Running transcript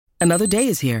Another day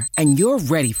is here, and you're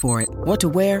ready for it. What to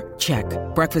wear? Check.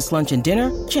 Breakfast, lunch, and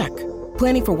dinner? Check.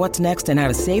 Planning for what's next and how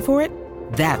to save for it?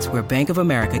 That's where Bank of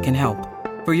America can help.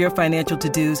 For your financial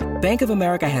to-dos, Bank of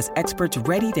America has experts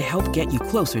ready to help get you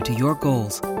closer to your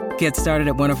goals. Get started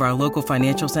at one of our local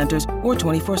financial centers or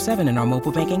 24/7 in our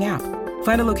mobile banking app.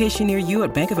 Find a location near you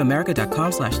at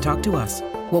bankofamerica.com/talktous.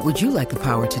 What would you like the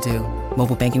power to do?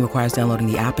 Mobile banking requires downloading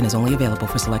the app and is only available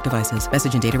for select devices.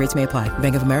 Message and data rates may apply.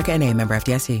 Bank of America N.A., member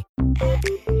FDIC.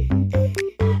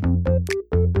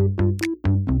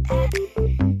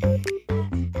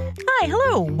 Hi,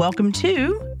 hello. Welcome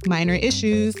to Minor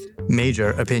Issues, Major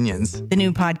Opinions, the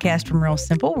new podcast from Real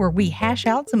Simple, where we hash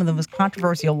out some of the most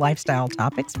controversial lifestyle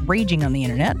topics raging on the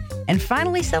internet and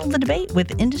finally settle the debate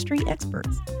with industry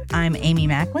experts. I'm Amy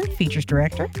Macklin, Features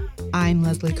Director. I'm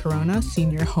Leslie Corona,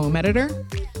 Senior Home Editor.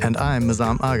 and I'm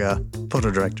Mazam Aga, Photo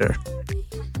Director.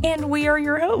 And we are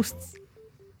your hosts.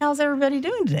 How's everybody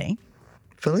doing today?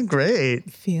 Feeling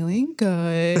great. Feeling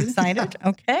good. Excited?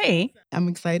 Okay. I'm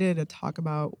excited to talk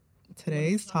about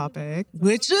today's topic,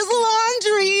 which is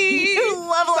laundry. You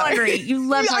love laundry. You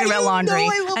love talking about laundry.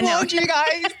 I love laundry,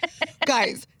 guys.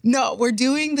 Guys, no, we're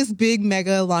doing this big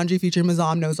mega laundry feature.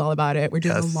 Mazam knows all about it. We're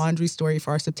doing a laundry story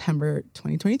for our September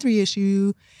 2023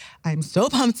 issue. I'm so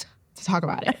pumped to talk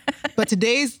about it. But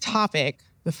today's topic,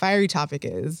 the fiery topic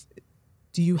is,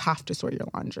 do you have to sort your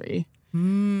laundry?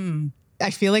 I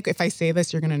feel like if I say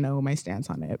this, you're going to know my stance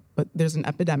on it. But there's an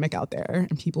epidemic out there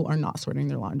and people are not sorting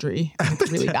their laundry. And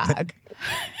it's really bad.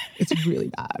 It's really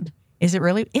bad. Is it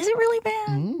really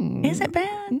bad? Is it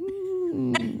bad?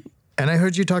 And I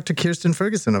heard you talk to Kirsten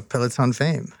Ferguson of Peloton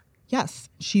fame. Yes,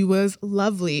 she was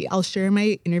lovely. I'll share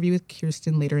my interview with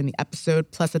Kirsten later in the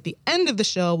episode. Plus, at the end of the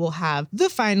show, we'll have the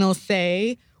final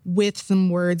say with some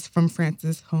words from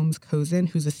Frances Holmes-Cozen,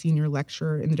 who's a senior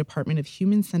lecturer in the Department of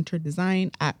Human-Centered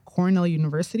Design at Cornell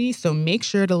University. So make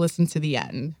sure to listen to the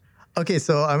end. Okay,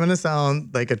 so I'm going to sound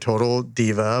like a total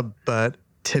diva, but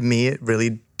to me, it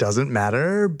really doesn't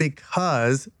matter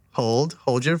because, hold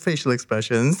your facial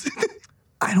expressions.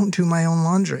 I don't do my own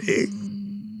laundry.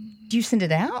 Do you send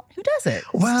it out? Who does it?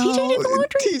 Well, TJ do the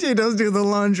laundry? TJ does do the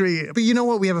laundry. But you know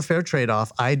what? We have a fair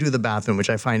trade-off. I do the bathroom, which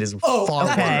I find is far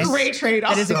okay. That's worse. a great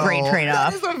trade-off. That is a great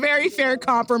trade-off. That is a very fair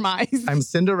compromise. I'm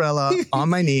Cinderella on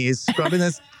my knees, scrubbing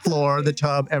this floor, the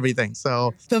tub, everything.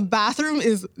 So The bathroom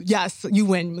is, yes, you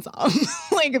win, Mazam.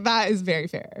 Like, that is very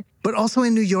fair. But also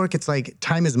in New York, it's like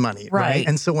time is money, Right.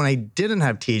 And so when I didn't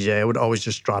have TJ, I would always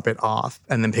just drop it off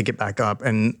and then pick it back up.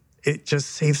 And it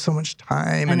just saves so much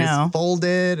time. And it's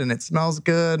folded and it smells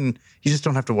good and you just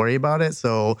don't have to worry about it.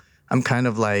 So I'm kind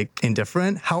of like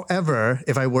indifferent. However,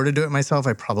 if I were to do it myself,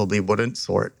 I probably wouldn't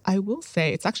sort. I will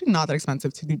say it's actually not that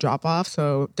expensive to do drop-off,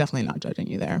 so definitely not judging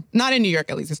you there. Not in New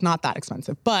York, at least. It's not that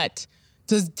expensive. But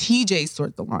does TJ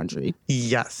sort the laundry?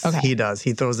 Yes, Okay. he does.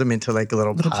 He throws them into like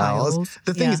little piles.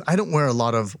 The thing is, I don't wear a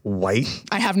lot of white.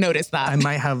 I have noticed that. I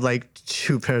might have like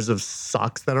 2 pairs of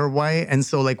socks that are white. And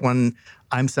so like when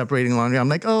I'm separating laundry, I'm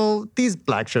like, oh, these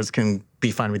black shirts can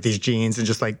be fine with these jeans and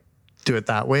just like do it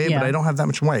that way. Yeah. But I don't have that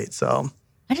much white, so.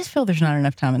 I just feel there's not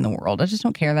enough time in the world. I just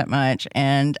don't care that much.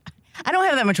 And I don't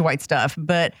have that much white stuff,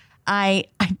 but I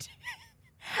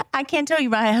can't tell you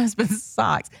my husband's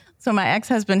socks. So my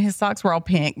ex-husband, his socks were all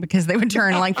pink because they would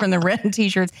turn like from the red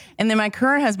t-shirts. And then my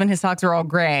current husband, his socks are all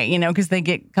gray, you know, because they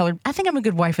get colored. I think I'm a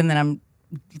good wife and then I'm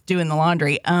doing the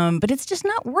laundry. But it's just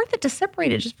not worth it to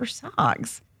separate it just for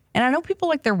socks. And I know people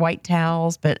like their white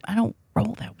towels, but I don't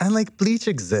roll that way. And like bleach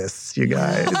exists, you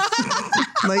guys.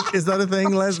 Like, is that a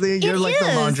thing, Leslie? You're like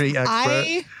the laundry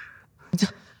expert.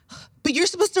 But you're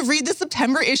supposed to read the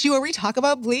September issue where we talk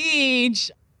about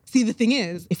bleach. See, the thing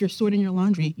is, if you're sorting your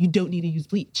laundry, you don't need to use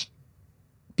bleach.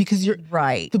 Because you're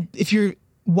right. If you're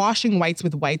washing whites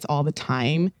with whites all the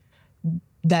time,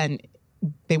 then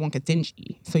they won't get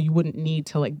dingy. So you wouldn't need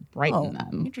to like brighten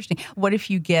them. Interesting. What if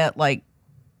you get like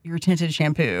your tinted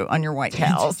shampoo on your white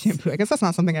towels? Shampoo. I guess that's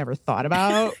not something I ever thought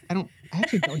about. I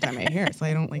actually don't dye my hair, so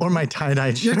I don't like. Or my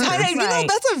tie-dye shirt. Your tie-dye. You know,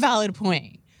 that's a valid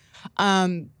point.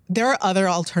 There are other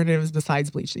alternatives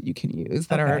besides bleach that you can use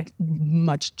that are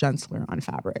much gentler on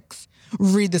fabrics.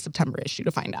 Read the September issue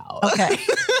to find out. Okay.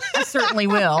 I certainly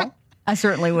will.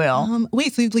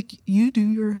 Wait, so like you do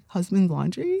your husband's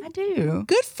laundry? I do.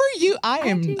 Good for you.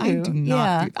 I do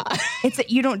not do that.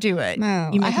 You don't do it.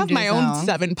 No. I have my own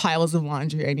 7 piles of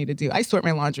laundry I need to do. I sort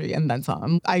my laundry and then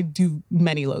some. I do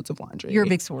many loads of laundry. You're a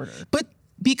big sorter. But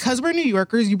because we're New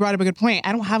Yorkers, you brought up a good point.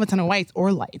 I don't have a ton of whites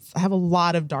or lights. I have a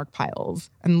lot of dark piles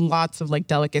and lots of like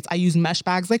delicates. I use mesh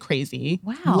bags like crazy.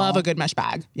 Wow. Love a good mesh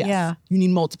bag. Yes. Yeah. You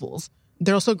need multiples.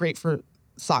 They're also great for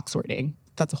sock sorting.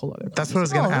 that's a whole other. That's what I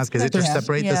was going to ask. Is it to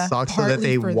separate the socks so that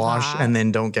they wash and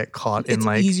then don't get caught in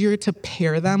like... It's easier to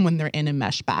pair them when they're in a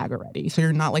mesh bag already. So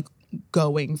you're not like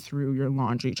going through your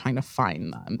laundry trying to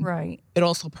find them. Right. It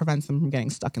also prevents them from getting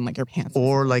stuck in like your pants.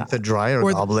 Or like the dryer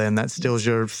goblin that steals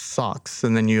your socks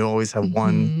and then you always have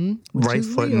one right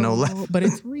foot and no left. But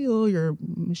it's real. Your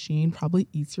machine probably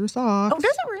eats your socks. Oh,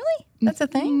 does it really? That's a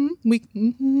thing?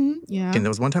 Yeah. And there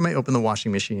was one time I opened the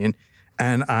washing machine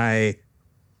and I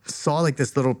saw like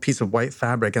this little piece of white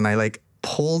fabric and I like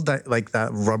pulled that like that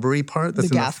rubbery part that's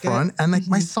in the front and like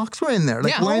my socks were in there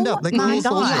like lined up like little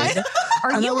soldiers.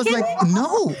 And I was like,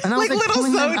 no. And I was like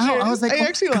pulling them out. I was like,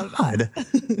 God.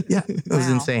 Yeah, it was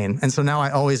insane. And so now I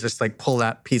always just like pull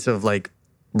that piece of like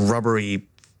rubbery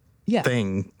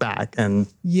thing back and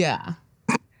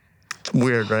it's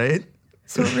weird, right?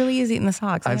 So it really is eating the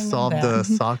socks. I've solved the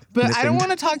sock. But I don't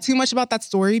want to talk too much about that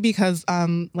story because,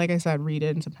 like I said, read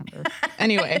it in September.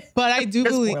 Anyway, but I do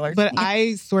believe, but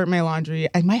I sort my laundry.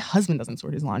 And my husband doesn't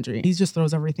sort his laundry. He just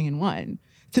throws everything in one.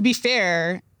 To be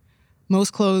fair,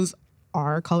 most clothes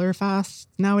are color fast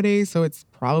nowadays, so it's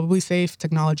probably safe.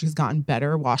 Technology's gotten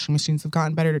better. Washing machines have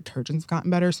gotten better. Detergents have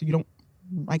gotten better. So you don't,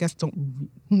 I guess, I'm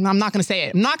not going to say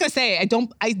it.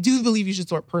 I do believe you should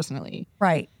sort personally.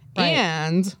 Right.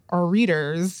 And our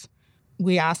readers,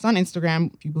 we asked on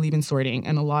Instagram if you believe in sorting,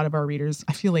 and a lot of our readers,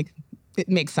 I feel like it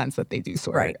makes sense that they do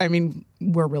sort. Right. I mean,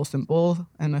 we're real simple,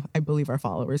 and I believe our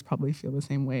followers probably feel the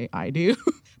same way I do.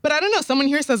 But I don't know. Someone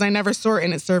here says I never sort,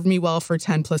 and it served me well for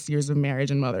 10 plus years of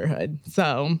marriage and motherhood.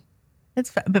 So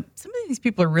but some of these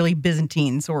people are really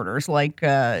Byzantine sorters, like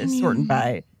sorting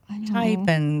by type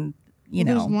and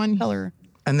one color.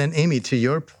 And then Amy, to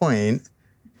your point,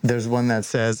 there's one that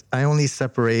says, I only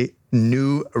separate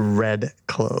new red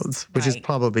clothes, which is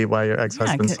probably why your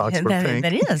ex-husband's socks were pink.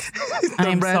 That is.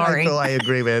 I'm sorry. I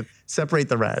agree with. Separate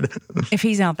the red. If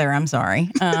he's out there, I'm sorry.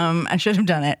 I should have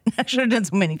done it. I should have done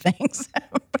so many things.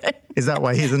 Is that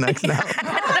why he's an ex now?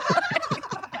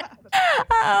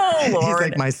 Oh, Lord. He's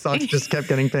like, my socks just kept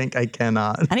getting pink. I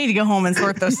cannot. I need to go home and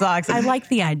sort those socks. I like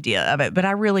the idea of it, but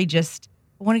I really just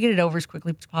want to get it over as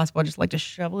quickly as possible. I just like to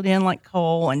shovel it in like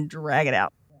coal and drag it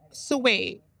out. So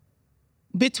wait,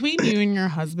 between you and your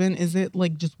husband, is it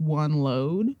like just one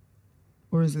load?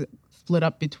 Or is it split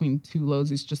up between two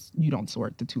loads? It's just you don't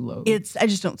sort the two loads? I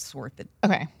just don't sort the...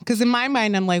 Okay. Because in my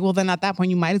mind, I'm like, well, then at that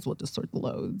point, you might as well just sort the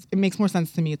loads. It makes more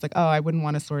sense to me. It's like, oh, I wouldn't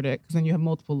want to sort it because then you have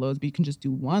multiple loads, but you can just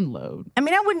do one load. I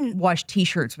mean, I wouldn't wash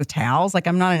T-shirts with towels. Like,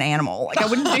 I'm not an animal. Like, I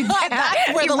wouldn't do that.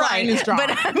 That's where the line is drawn. But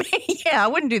I mean, I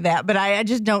wouldn't do that. But I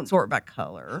just don't sort by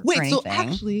color. Wait, so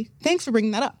actually, thanks for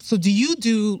bringing that up. So do you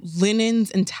do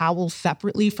linens and towels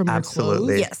separately from your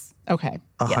clothes? Yes. Okay.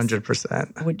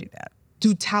 100%. I would do that.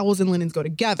 Do towels and linens go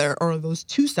together, or are those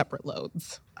two separate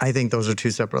loads? I think those are two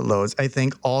separate loads. I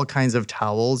think all kinds of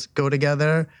towels go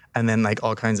together, and then like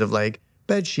all kinds of like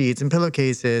bed sheets and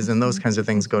pillowcases and those kinds of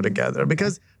things go together.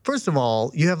 Because first of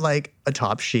all, you have like a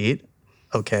top sheet.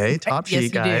 Okay, top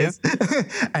sheet, guys.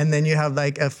 And then you have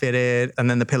like a fitted, and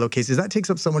then the pillowcases. That takes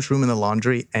up so much room in the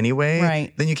laundry anyway.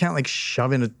 Right. Then you can't like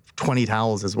shove in 20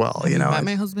 towels as well, you know?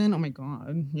 My husband? Oh my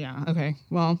God. Yeah. Okay.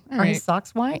 Well, all right. Are his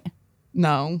socks white?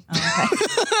 No. Oh,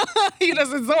 okay. He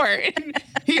doesn't sort.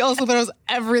 He also throws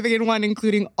everything in one,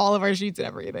 including all of our sheets and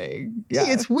everything. Yeah.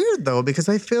 See, it's weird though, because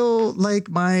I feel like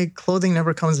my clothing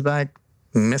never comes back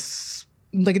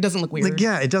like it doesn't look weird. Like,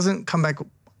 yeah, it doesn't come back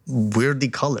weirdly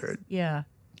colored. Yeah.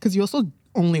 Because you also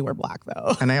only wear black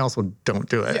though. And I also don't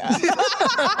do it. Yeah.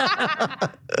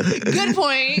 Good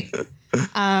point.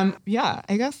 Yeah,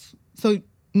 I guess. So,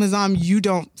 Mazam, you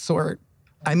don't sort.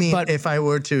 I mean, if I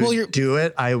were to do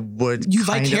it, I would. You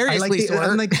vicariously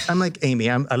sort. I'm like Amy.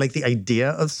 I like the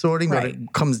idea of sorting, but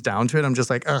it comes down to it, I'm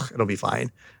just like, ugh, it'll be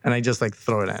fine, and I just like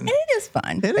throw it in. And it is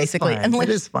fun, basically. It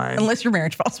is fine, unless your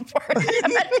marriage falls apart.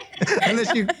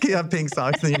 Unless you have pink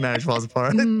socks and your marriage falls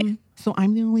apart. So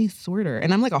I'm the only sorter,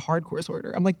 and I'm like a hardcore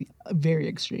sorter. I'm like very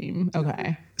extreme.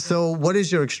 Okay. So what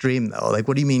is your extreme though? Like,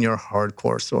 what do you mean you're a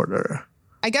hardcore sorter?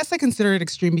 I guess I consider it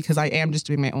extreme because I am just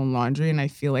doing my own laundry, and I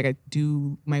feel like I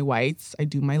do my whites, I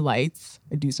do my lights,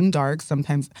 I do some darks.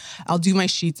 Sometimes I'll do my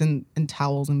sheets and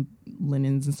towels and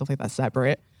linens and stuff like that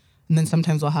separate. And then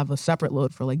sometimes I'll have a separate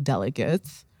load for like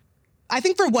delicates. I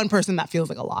think for one person that feels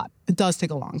like a lot. It does take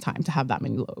a long time to have that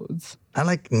many loads. I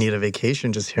like need a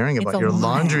vacation just hearing about your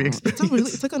laundry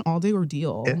experience. It's like an all-day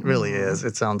ordeal. It really is.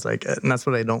 It sounds like it. And that's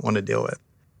what I don't want to deal with.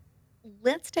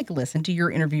 Let's take a listen to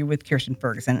your interview with Kirsten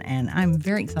Ferguson, and I'm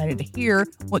very excited to hear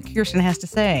what Kirsten has to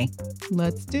say.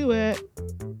 Let's do it.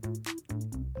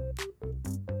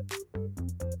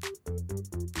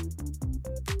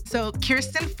 So,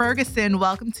 Kirsten Ferguson,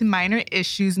 welcome to Minor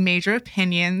Issues, Major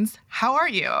Opinions. How are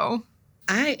you?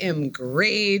 I am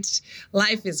great.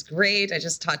 Life is great. I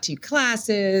just taught 2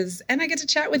 classes and I get to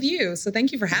chat with you. So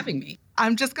thank you for having me.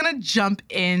 I'm just going to jump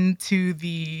into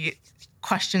the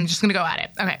questions. Just going to go at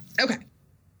it. Okay.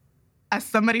 As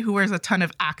somebody who wears a ton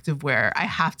of activewear, I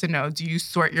have to know, do you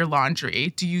sort your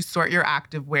laundry? Do you sort your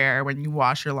activewear when you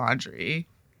wash your laundry?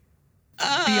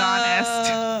 Be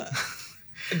honest.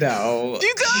 No.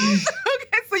 You don't?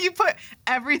 Okay, so you put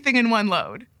everything in one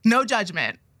load. No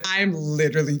judgment. I'm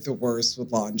literally the worst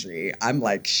with laundry. I'm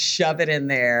like, shove it in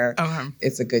there.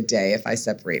 It's a good day if I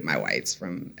separate my whites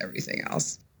from everything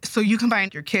else. So you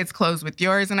combine your kids' clothes with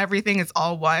yours and everything? It's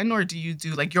all one? Or do you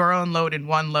do like your own load in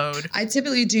one load? I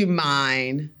typically do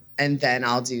mine and then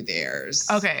I'll do theirs.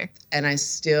 Okay. And I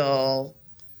still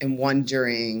am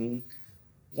wondering,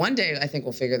 one day I think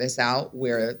we'll figure this out,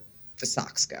 where the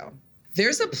socks go.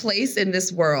 There's a place in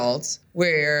this world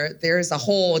where there's a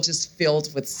hole just filled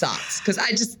with socks because I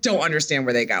just don't understand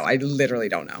where they go. I literally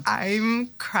don't know. I'm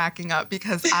cracking up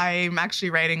because I'm actually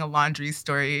writing a laundry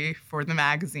story for the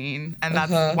magazine. And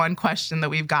that's one question that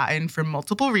we've gotten from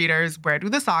multiple readers. Where do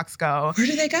the socks go? Where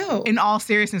do they go? In all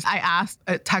seriousness, I asked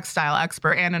a textile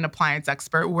expert and an appliance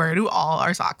expert, where do all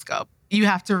our socks go? You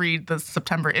have to read the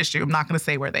September issue. I'm not going to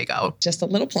say where they go. Just a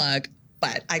little plug.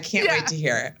 But I can't wait to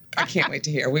hear it. I can't wait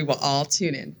to hear. We will all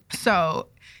tune in. So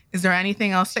is there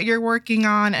anything else that you're working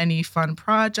on? Any fun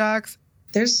projects?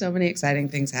 There's so many exciting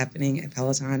things happening at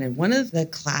Peloton. And one of the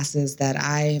classes that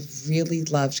I've really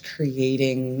loved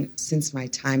creating since my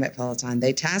time at Peloton,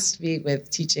 they tasked me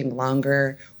with teaching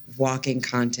longer walking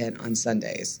content on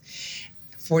Sundays,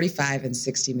 45 and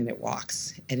 60-minute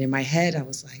walks. And in my head, I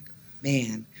was like,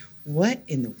 man, what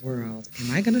in the world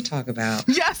am I going to talk about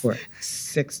for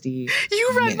 60 You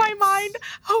read minutes? my mind.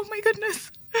 Oh, my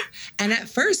goodness. And at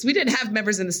first, we didn't have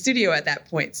members in the studio at that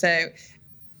point. So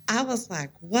I was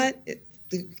like, what?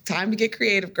 Time to get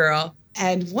creative, girl.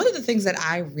 And one of the things that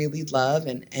I really love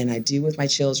and I do with my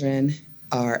children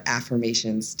are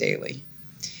affirmations daily.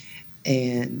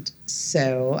 And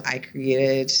so I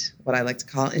created what I like to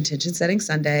call Intention Setting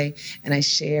Sunday, and I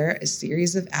share a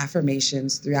series of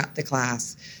affirmations throughout the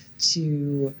class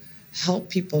to help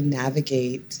people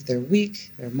navigate their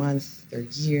week, their month, their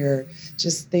year,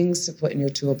 just things to put in your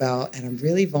tool belt. And I'm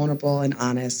really vulnerable and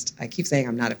honest. I keep saying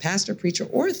I'm not a pastor, preacher,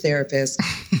 or a therapist,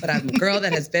 but I'm a girl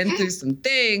that has been through some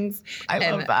things. I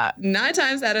love that. 9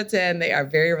 times out of 10, they are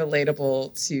very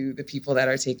relatable to the people that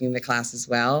are taking the class as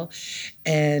well.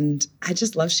 And I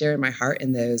just love sharing my heart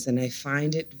in those, and I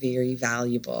find it very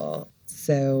valuable.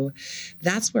 So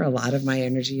that's where a lot of my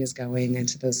energy is going,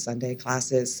 into those Sunday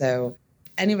classes. So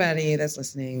anybody that's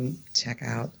listening, check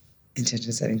out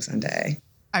Intention Setting Sunday.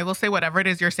 I will say whatever it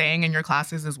is you're saying in your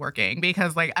classes is working,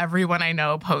 because like everyone I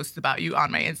know posts about you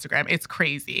on my Instagram. It's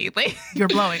crazy. Like you're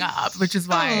blowing up, which is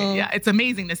why, it's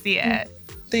amazing to see it.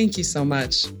 Thank you so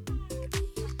much.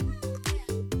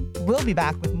 We'll be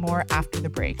back with more after the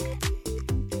break.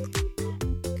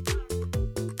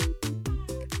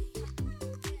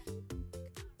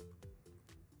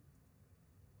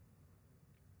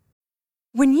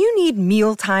 When you need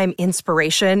mealtime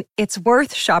inspiration, it's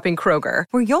worth shopping Kroger,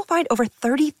 where you'll find over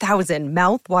 30,000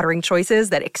 mouth-watering choices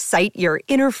that excite your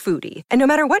inner foodie. And no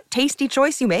matter what tasty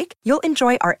choice you make, you'll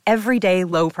enjoy our everyday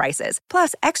low prices,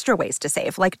 plus extra ways to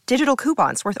save, like digital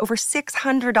coupons worth over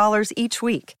 $600 each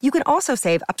week. You can also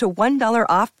save up to $1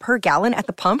 off per gallon at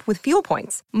the pump with fuel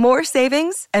points. More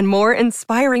savings and more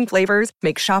inspiring flavors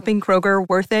make shopping Kroger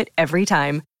worth it every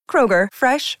time. Kroger,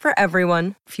 fresh for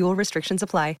everyone. Fuel restrictions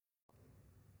apply.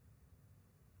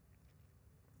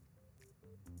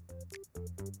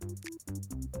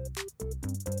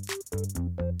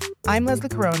 I'm Leslie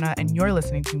Corona, and you're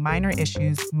listening to Minor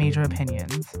Issues, Major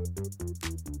Opinions.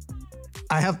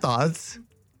 I have thoughts.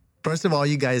 First of all,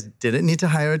 you guys didn't need to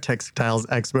hire a textiles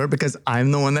expert because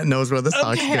I'm the one that knows where the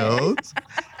socks goes.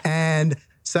 And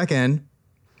second,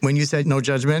 when you said no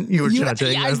judgment, you were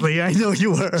judging, Leslie. I know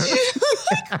you were.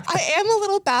 I am a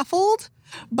little baffled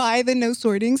by the no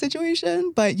sorting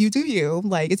situation, but you do you.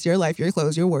 Like, it's your life, your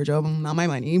clothes, your wardrobe, not my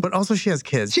money. But also she has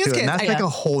kids, too. And that's like a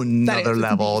whole nother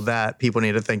level that people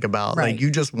need to think about. Right. Like,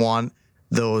 you just want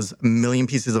those million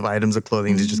pieces of items of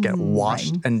clothing to just get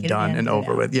washed and done and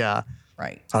over with. Yeah.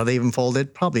 Right. Are they even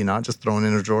folded? Probably not. Just thrown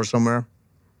in a drawer somewhere.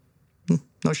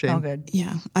 No shame. All good.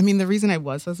 Yeah. I mean, the reason I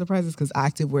was so surprised is because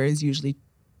activewear is usually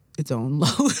its own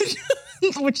load,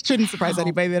 which shouldn't surprise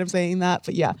anybody that I'm saying that.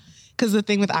 But yeah. Because the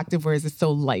thing with activewear is it's so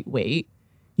lightweight.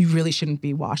 You really shouldn't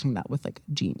be washing that with like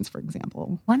jeans, for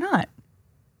example. Why not?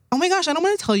 Oh my gosh, I don't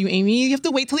want to tell you, Amy. You have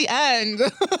to wait till the end.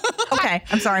 Okay,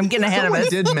 I'm sorry. I'm getting ahead of it.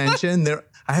 Someone did mention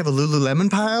I have a Lululemon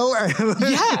pile.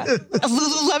 Yeah, a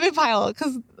Lululemon pile.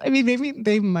 Because, I mean, maybe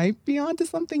they might be onto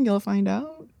something. You'll find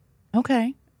out.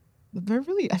 Okay. They're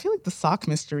really, I feel like the sock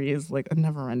mystery is like a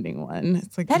never-ending one.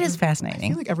 It's like that is fascinating. I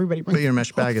feel like everybody brings. But your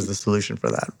mesh bag is the solution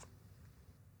for that.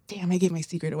 Damn, I gave my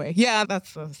secret away. Yeah,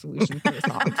 that's the solution for the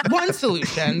socks. One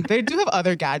solution. They do have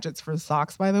other gadgets for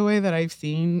socks, by the way, that I've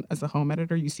seen as a home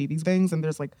editor. You see these things, and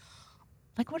there's like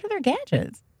what are their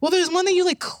gadgets? Well, there's one that you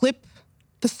like clip.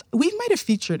 We might have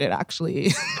featured it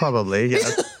actually. Probably, yeah.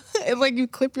 It's like you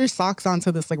clip your socks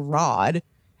onto this like rod,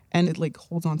 and it like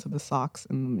holds onto the socks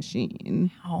in the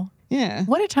machine. Wow. Yeah.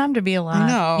 What a time to be alive. I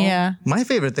know. Yeah. My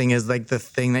favorite thing is like the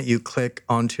thing that you click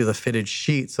onto the fitted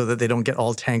sheet so that they don't get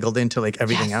all tangled into like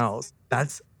everything else.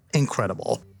 That's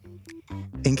incredible.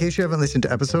 In case you haven't listened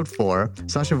to episode 4,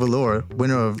 Sasha Velour,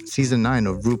 winner of season 9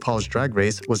 of RuPaul's Drag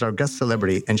Race, was our guest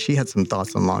celebrity, and she had some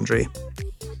thoughts on laundry.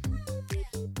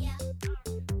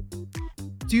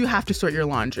 Do you have to sort your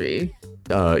laundry?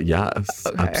 Yes,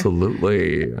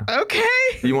 absolutely. Okay.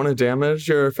 You want to damage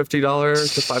your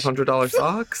 $50 to $500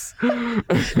 socks?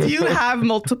 Do you have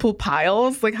multiple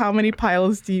piles? Like, how many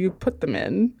piles do you put them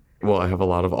in? Well, I have a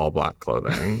lot of all black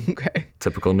clothing. Okay.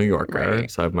 Typical New Yorker.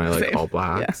 Right. So I have my like Same. all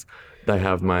blacks. Yeah. I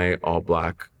have my all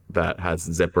black that has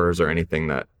zippers or anything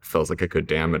that feels like it could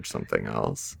damage something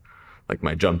else. Like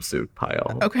my jumpsuit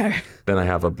pile. Okay. Then I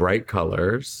have a bright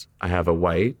colors. I have a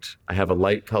white. I have a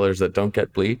light colors that don't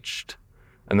get bleached.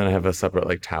 And then I have a separate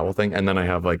like towel thing. And then I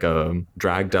have like a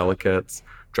drag delicates,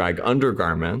 drag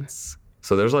undergarments.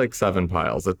 So there's like 7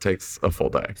 piles. It takes a full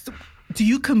day. So do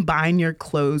you combine your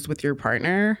clothes with your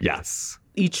partner? Yes.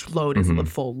 Each load is a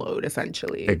full load,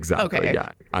 essentially. Exactly. Okay. Yeah.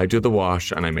 I do the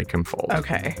wash and I make him fold.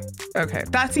 Okay.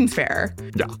 That seems fair.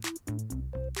 Yeah.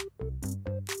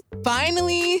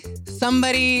 Finally,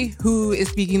 somebody who is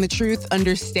speaking the truth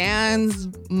understands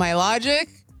my logic.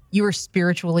 You are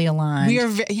spiritually aligned. We are,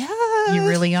 You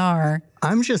really are.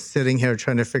 I'm just sitting here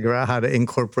trying to figure out how to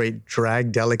incorporate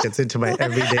drag delicates into my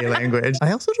everyday language.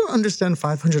 I also don't understand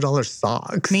 $500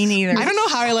 socks. Me neither. I don't know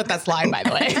how I let that slide, by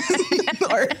the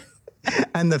way.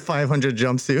 And the 500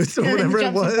 jumpsuits or whatever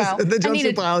it was. Pile. The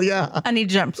jumpsuit pile, yeah. I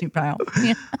need a jumpsuit pile.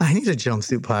 Yeah. I need a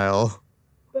jumpsuit pile.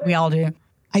 We all do.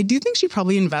 I do think she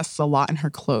probably invests a lot in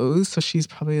her clothes. So she's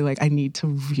probably like, I need to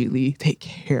really take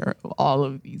care of all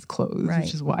of these clothes,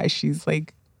 which is why she's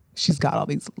like, she's got all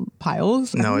these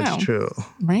piles. No, it's true.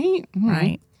 Right?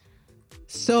 Right.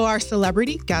 So our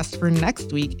celebrity guest for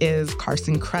next week is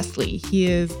Carson Kressley. He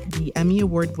is the Emmy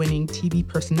Award-winning TV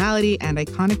personality and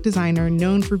iconic designer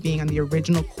known for being on the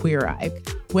original Queer Eye.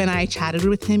 When I chatted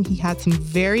with him, he had some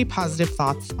very positive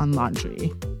thoughts on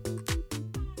laundry.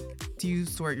 Do you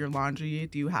sort your laundry?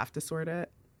 Do you have to sort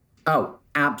it? Oh,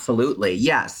 absolutely.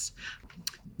 Yes.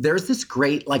 There's this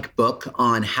great book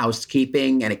on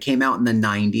housekeeping, and it came out in the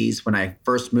 90s when I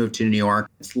first moved to New York.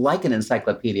 It's like an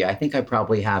encyclopedia. I think I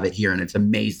probably have it here, and it's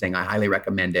amazing. I highly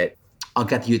recommend it. I'll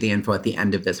get you the info at the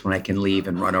end of this when I can leave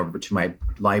and run over to my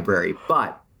library.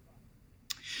 But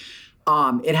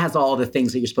it has all the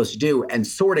things that you're supposed to do, and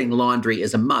sorting laundry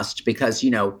is a must because,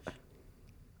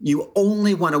 you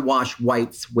only want to wash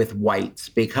whites with whites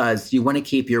because you want to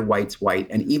keep your whites white.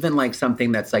 And even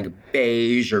something that's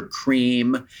beige or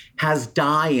cream has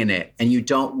dye in it. And you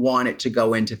don't want it to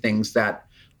go into things that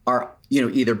are,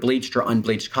 either bleached or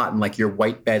unbleached cotton, like your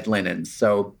white bed linens.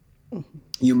 So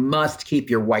you must keep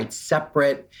your whites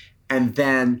separate. And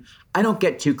then I don't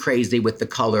get too crazy with the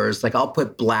colors. I'll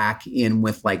put black in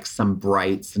with some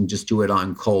brights and just do it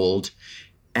on cold.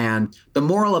 And the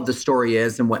moral of the story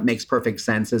is, and what makes perfect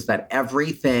sense, is that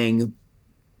everything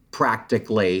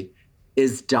practically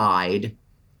is dyed,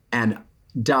 and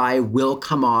dye will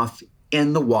come off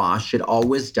in the wash. It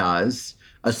always does,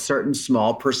 a certain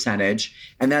small percentage,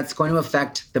 and that's going to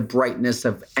affect the brightness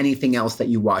of anything else that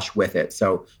you wash with it.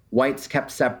 So whites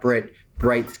kept separate,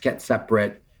 brights get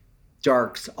separate,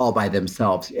 darks all by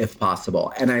themselves if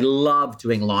possible. And I love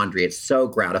doing laundry. It's so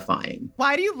gratifying.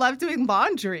 Why do you love doing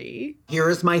laundry?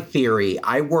 Here's my theory.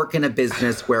 I work in a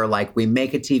business where we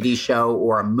make a TV show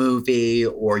or a movie,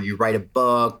 or you write a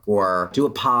book or do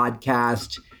a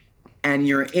podcast, and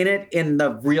you're in it in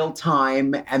the real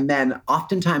time. And then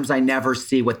oftentimes I never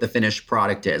see what the finished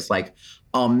product is.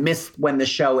 I'll miss when the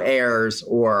show airs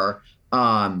or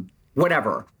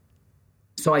whatever.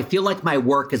 So I feel like my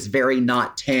work is very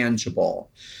not tangible.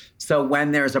 So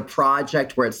when there's a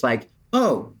project where it's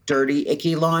oh, dirty,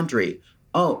 icky laundry.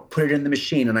 Oh, put it in the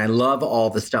machine. And I love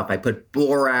all the stuff. I put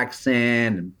borax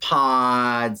in and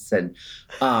pods and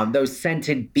those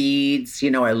scented beads.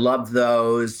 I love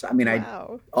those. I mean,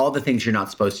 wow. All the things you're not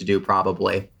supposed to do,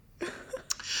 probably.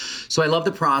 So I love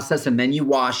the process. And then you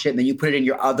wash it and then you put it in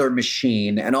your other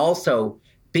machine. And also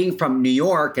being from New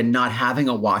York and not having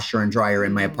a washer and dryer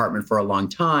in my apartment for a long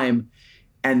time,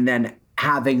 and then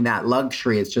having that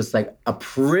luxury, it's just like a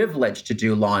privilege to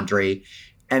do laundry.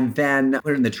 And then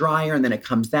put it in the dryer and then it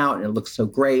comes out and it looks so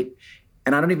great.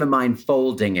 And I don't even mind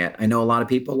folding it. I know a lot of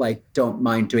people like don't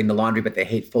mind doing the laundry, but they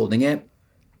hate folding it.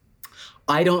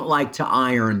 I don't like to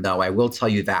iron though. I will tell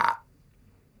you that.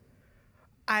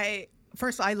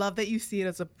 First, I love that you see it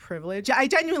as a privilege. I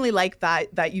genuinely like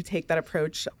that you take that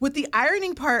approach. With the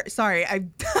ironing part, sorry,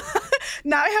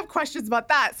 now I have questions about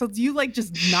that. So do you like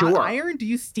just not iron? Do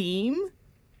you steam?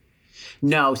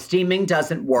 No, steaming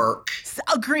doesn't work.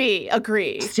 Agree.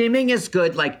 Steaming is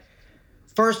good. Like,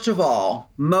 first of all,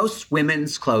 most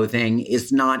women's clothing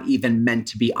is not even meant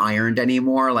to be ironed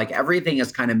anymore. Like everything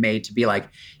is kind of made to be like,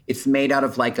 it's made out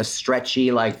of like a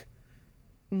stretchy, like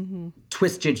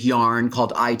twisted yarn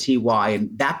called ITY.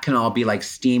 And that can all be like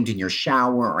steamed in your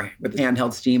shower or with a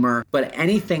handheld steamer. But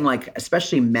anything like,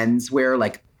 especially menswear,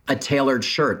 like a tailored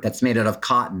shirt that's made out of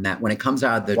cotton, that when it comes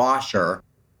out of the washer,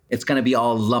 it's going to be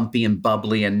all lumpy and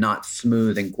bubbly and not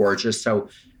smooth and gorgeous. So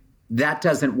that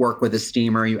doesn't work with a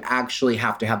steamer. You actually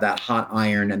have to have that hot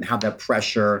iron and have that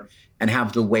pressure and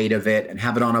have the weight of it and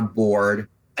have it on a board.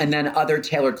 And then other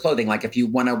tailored clothing, like if you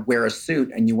want to wear a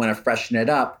suit and you want to freshen it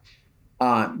up,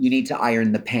 you need to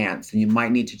iron the pants. And you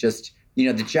might need to just,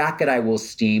 the jacket I will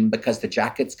steam because the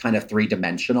jacket's kind of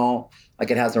three-dimensional.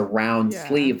 Like it has a round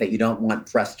sleeve that you don't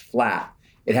want pressed flat.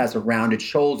 It has a rounded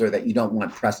shoulder that you don't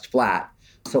want pressed flat.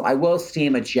 So I will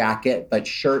steam a jacket, but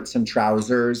shirts and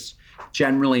trousers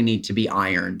generally need to be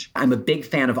ironed. I'm a big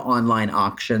fan of online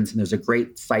auctions, and there's a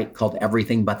great site called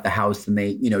Everything But the House, and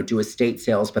they, do estate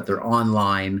sales, but they're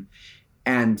online.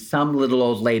 And some little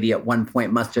old lady at one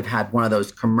point must have had one of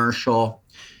those commercial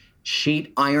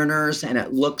sheet ironers, and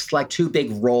it looks like two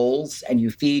big rolls, and you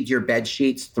feed your bed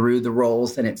sheets through the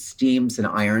rolls, and it steams and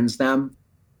irons them.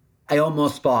 I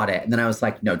almost bought it, and then I was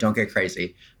like, no, don't get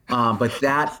crazy. But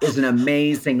that is an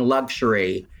amazing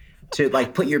luxury to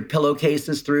like put your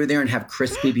pillowcases through there and have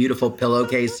crispy, beautiful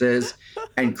pillowcases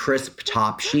and crisp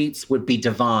top sheets would be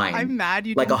divine. I'm mad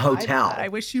you like didn't a hotel. Buy that. I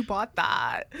wish you bought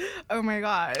that. Oh my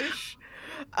gosh.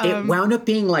 It wound up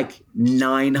being like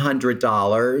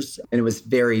 $900 and it was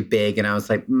very big. And I was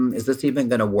like, is this even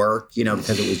going to work?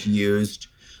 Because it was used.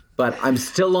 But I'm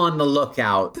still on the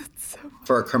lookout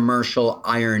for a commercial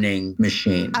ironing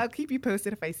machine. I'll keep you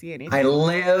posted if I see anything. I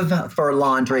live for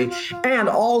laundry. And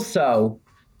also,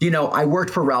 I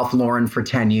worked for Ralph Lauren for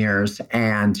 10 years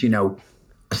and,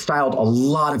 styled a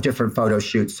lot of different photo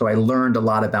shoots. So I learned a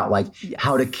lot about like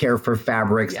how to care for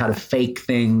fabrics, how to fake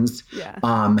things,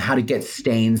 how to get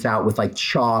stains out with like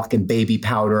chalk and baby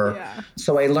powder. Yeah.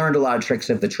 So I learned a lot of tricks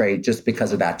of the trade just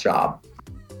because of that job.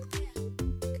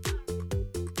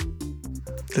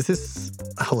 This is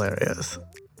hilarious.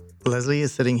 Leslie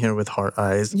is sitting here with heart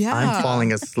eyes. Yeah. I'm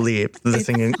falling asleep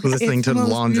listening to laundry. It's the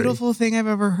most beautiful thing I've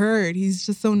ever heard. He's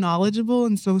just so knowledgeable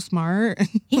and so smart.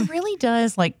 He really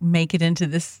does like make it into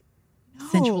this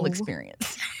sensual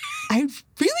experience. I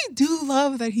really do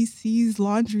love that he sees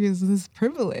laundry as this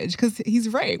privilege because he's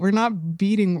right. We're not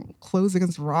beating clothes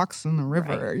against rocks in the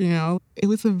river, It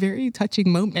was a very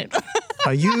touching moment.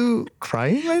 Are you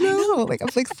crying right now? I know. Like, I'm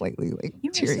like slightly like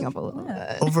tearing up a little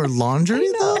bit. Over laundry,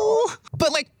 though?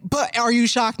 But are you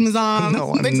shocked, Mazam?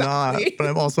 No, I'm not. But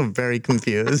I'm also very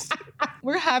confused.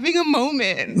 We're having a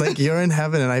moment. Like, you're in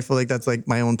heaven, and I feel like that's like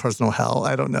my own personal hell.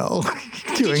 I don't know.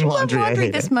 Did you love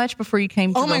laundry this much before you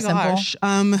came to Oh my gosh.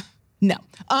 No.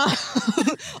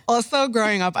 Also,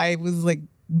 growing up, I was like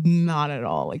not at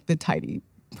all like the tidy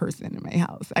person in my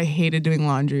house. I hated doing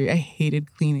laundry. I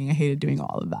hated cleaning. I hated doing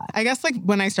all of that. I guess like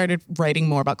when I started writing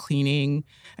more about cleaning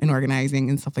and organizing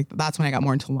and stuff like that, that's when I got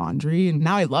more into laundry. And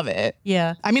now I love it.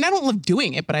 Yeah. I mean, I don't love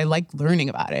doing it, but I like learning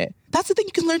about it. That's the thing.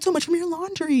 You can learn so much from your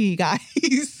laundry,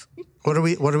 guys. What are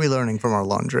we learning from our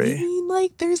laundry? I mean,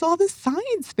 like there's all this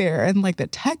science there and like the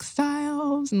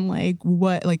textiles and like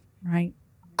what like right.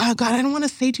 Oh God, I don't want to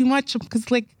say too much because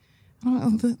like I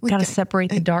don't know. Got to separate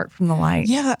the dark from the light.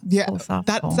 Yeah. That sounds.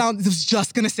 I was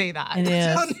just gonna say that.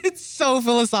 It's so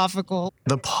philosophical.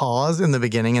 The pause in the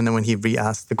beginning, and then when he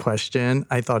re-asked the question,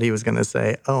 I thought he was gonna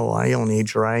say, "Oh, I only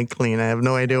dry clean. I have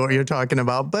no idea what you're talking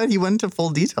about." But he went into full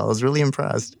detail. I was really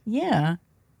impressed. Yeah,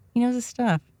 he knows his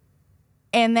stuff.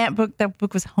 And that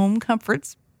book was Home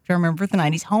Comforts. If you remember the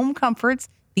 90s, Home Comforts: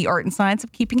 The Art and Science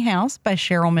of Keeping House by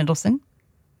Cheryl Mendelson.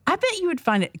 I bet you would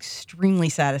find it extremely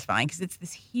satisfying because it's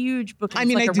this huge book. I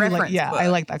mean, like I a do reference book. I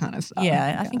like that kind of stuff.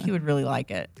 Yeah, I think you would really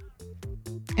like it.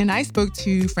 And I spoke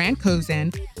to Fran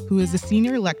Kozin, who is a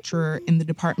senior lecturer in the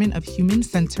Department of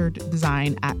Human-Centered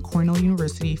Design at Cornell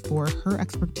University, for her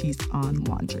expertise on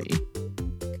laundry.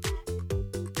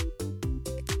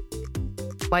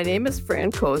 My name is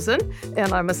Fran Kozin,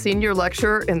 and I'm a senior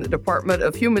lecturer in the Department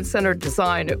of Human-Centered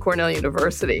Design at Cornell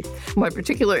University. My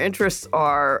particular interests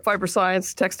are fiber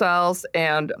science, textiles,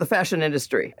 and the fashion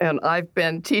industry. And I've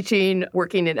been teaching,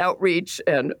 working in outreach,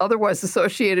 and otherwise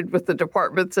associated with the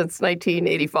department since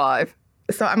 1985.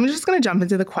 So I'm just going to jump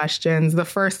into the questions. The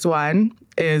first one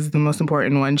is the most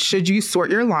important one. Should you sort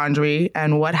your laundry,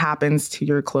 and what happens to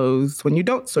your clothes when you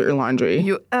don't sort your laundry?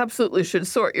 You absolutely should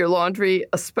sort your laundry,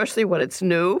 especially when it's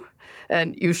new.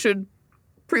 And you should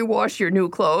pre-wash your new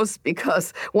clothes,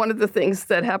 because one of the things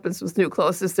that happens with new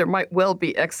clothes is there might well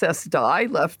be excess dye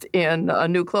left in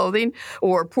new clothing,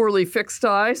 or poorly fixed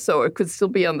dye, so it could still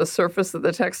be on the surface of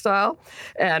the textile,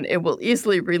 and it will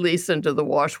easily release into the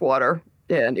wash water.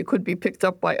 And it could be picked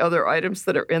up by other items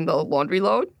that are in the laundry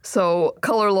load. So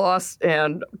color loss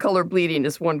and color bleeding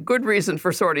is one good reason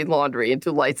for sorting laundry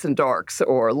into lights and darks,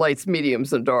 or lights,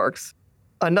 mediums, and darks.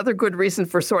 Another good reason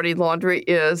for sorting laundry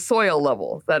is soil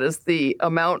level. That is the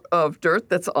amount of dirt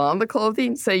that's on the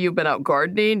clothing. Say you've been out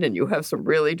gardening and you have some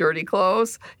really dirty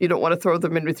clothes. You don't want to throw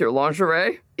them in with your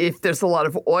lingerie. If there's a lot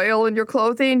of oil in your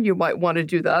clothing, you might want to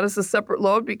do that as a separate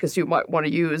load, because you might want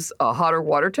to use a hotter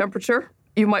water temperature.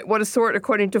 You might want to sort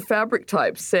according to fabric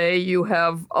type. Say you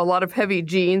have a lot of heavy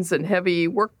jeans and heavy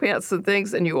work pants and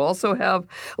things, and you also have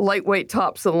lightweight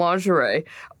tops and lingerie.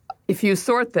 If you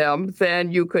sort them,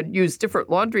 then you could use different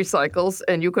laundry cycles,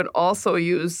 and you could also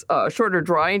use shorter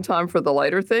drying time for the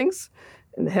lighter things.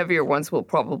 And the heavier ones will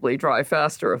probably dry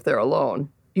faster if they're alone.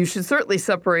 You should certainly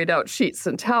separate out sheets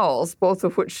and towels, both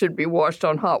of which should be washed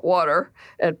on hot water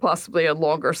and possibly on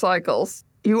longer cycles.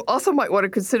 You also might want to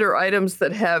consider items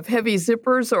that have heavy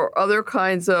zippers or other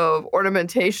kinds of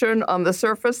ornamentation on the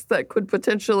surface that could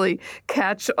potentially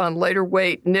catch on lighter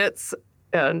weight knits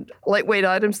and lightweight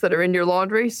items that are in your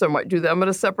laundry, so might do them at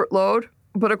a separate load.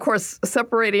 But of course,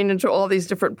 separating into all these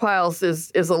different piles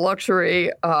is a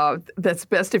luxury that's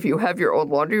best if you have your own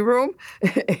laundry room.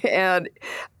 And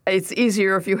it's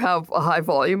easier if you have a high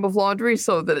volume of laundry,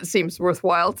 so that it seems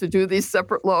worthwhile to do these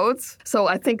separate loads. So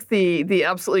I think the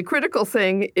absolutely critical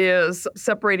thing is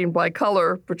separating by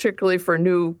color, particularly for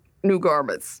new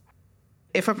garments.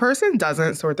 If a person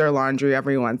doesn't sort their laundry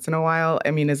every once in a while,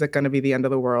 I mean, is it going to be the end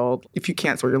of the world? If you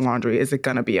can't sort your laundry, is it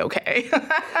going to be okay?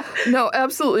 No,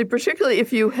 absolutely. Particularly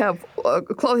if you have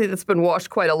clothing that's been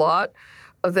washed quite a lot,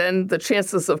 then the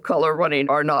chances of color running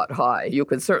are not high. You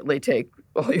can certainly take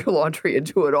all your laundry and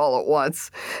do it all at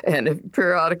once, and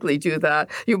periodically do that.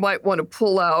 You might want to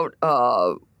pull out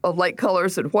light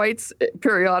colors and whites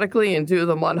periodically and do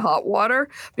them on hot water,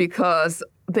 because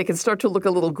they can start to look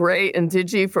a little gray and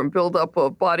dingy from buildup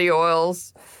of body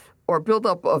oils or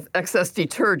buildup of excess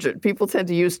detergent. People tend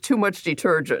to use too much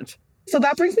detergent. So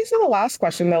that brings me to the last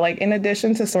question, though. Like, in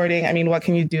addition to sorting, I mean, what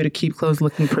can you do to keep clothes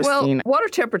looking pristine? Well, water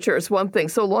temperature is one thing.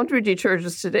 So laundry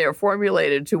detergents today are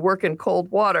formulated to work in cold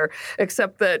water,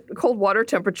 except that cold water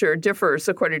temperature differs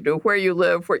according to where you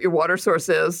live, what your water source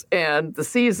is, and the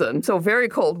season. So very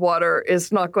cold water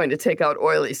is not going to take out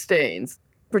oily stains.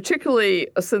 Particularly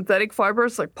synthetic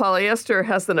fibers like polyester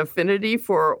has an affinity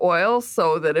for oil,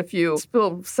 so that if you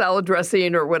spill salad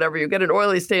dressing or whatever, you get an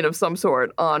oily stain of some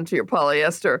sort onto your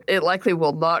polyester, it likely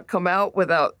will not come out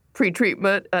without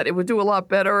pre-treatment. It would do a lot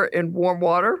better in warm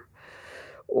water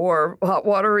or hot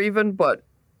water even, but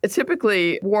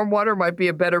typically warm water might be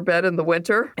a better bet in the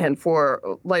winter and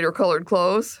for lighter colored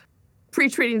clothes.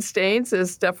 Pre-treating stains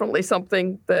is definitely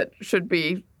something that should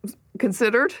be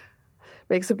considered.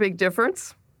 Makes a big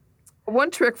difference.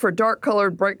 One trick for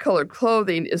dark-colored, bright-colored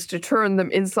clothing is to turn them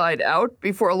inside out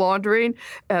before laundering,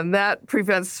 and that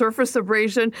prevents surface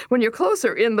abrasion. When your clothes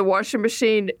are in the washing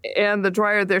machine and the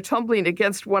dryer, they're tumbling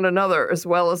against one another as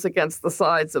well as against the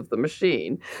sides of the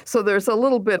machine. So there's a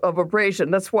little bit of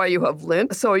abrasion. That's why you have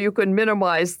lint, so you can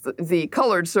minimize the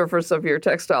colored surface of your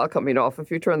textile coming off if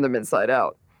you turn them inside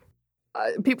out.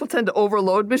 People tend to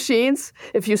overload machines.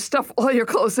 If you stuff all your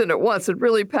clothes in at once and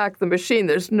really pack the machine,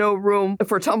 there's no room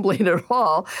for tumbling at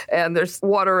all, and there's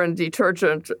water and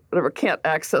detergent whatever can't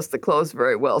access the clothes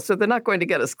very well. So they're not going to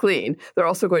get as clean. They're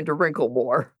also going to wrinkle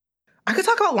more. I could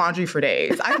talk about laundry for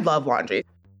days. I love laundry.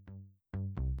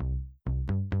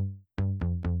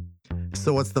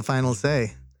 So what's the final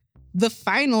say? The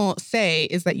final say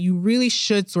is that you really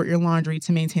should sort your laundry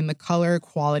to maintain the color,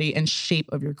 quality, and shape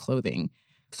of your clothing.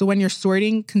 So when you're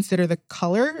sorting, consider the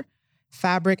color,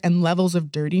 fabric, and levels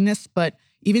of dirtiness. But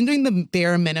even doing the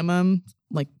bare minimum,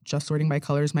 like just sorting by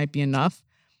colors, might be enough.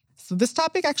 So this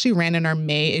topic actually ran in our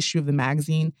May issue of the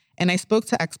magazine, and I spoke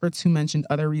to experts who mentioned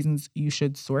other reasons you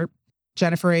should sort.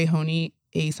 Jennifer A. Honey,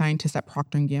 a scientist at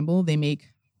Procter & Gamble, they make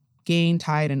Gain,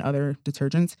 Tide, and other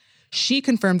detergents. She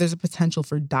confirmed there's a potential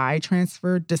for dye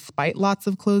transfer despite lots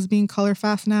of clothes being color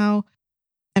fast now.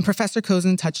 And Professor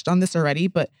Kozin touched on this already,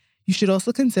 but you should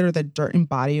also consider that dirt and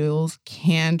body oils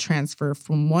can transfer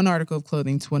from one article of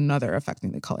clothing to another,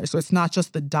 affecting the color. So it's not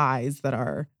just the dyes that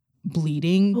are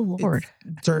bleeding. Oh, Lord.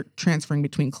 It's dirt transferring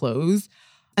between clothes.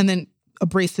 And then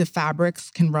abrasive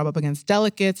fabrics can rub up against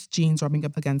delicates, jeans rubbing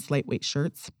up against lightweight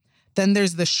shirts. Then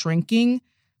there's the shrinking.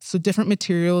 So different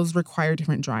materials require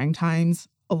different drying times.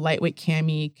 A lightweight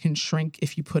cami can shrink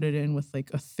if you put it in with like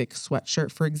a thick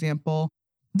sweatshirt, for example.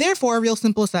 Therefore, Real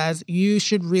Simple says you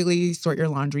should really sort your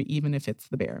laundry even if it's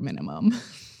the bare minimum.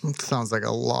 Sounds like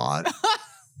a lot.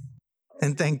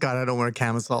 And thank God I don't wear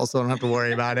camisole, so I don't have to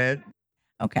worry about it.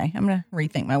 Okay, I'm going to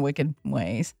rethink my wicked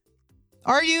ways.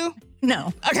 Are you?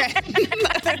 No. Okay.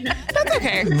 That's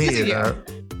okay. Me Good to you. either.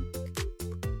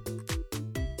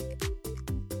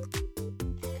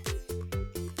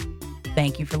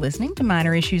 Thank you for listening to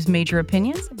Minor Issues, Major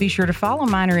Opinions. Be sure to follow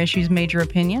Minor Issues, Major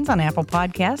Opinions on Apple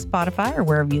Podcasts, Spotify, or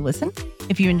wherever you listen.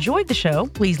 If you enjoyed the show,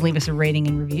 please leave us a rating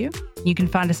and review. You can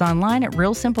find us online at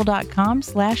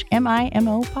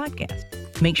realsimple.com/MIMO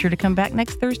podcast. Make sure to come back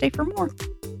next Thursday for more.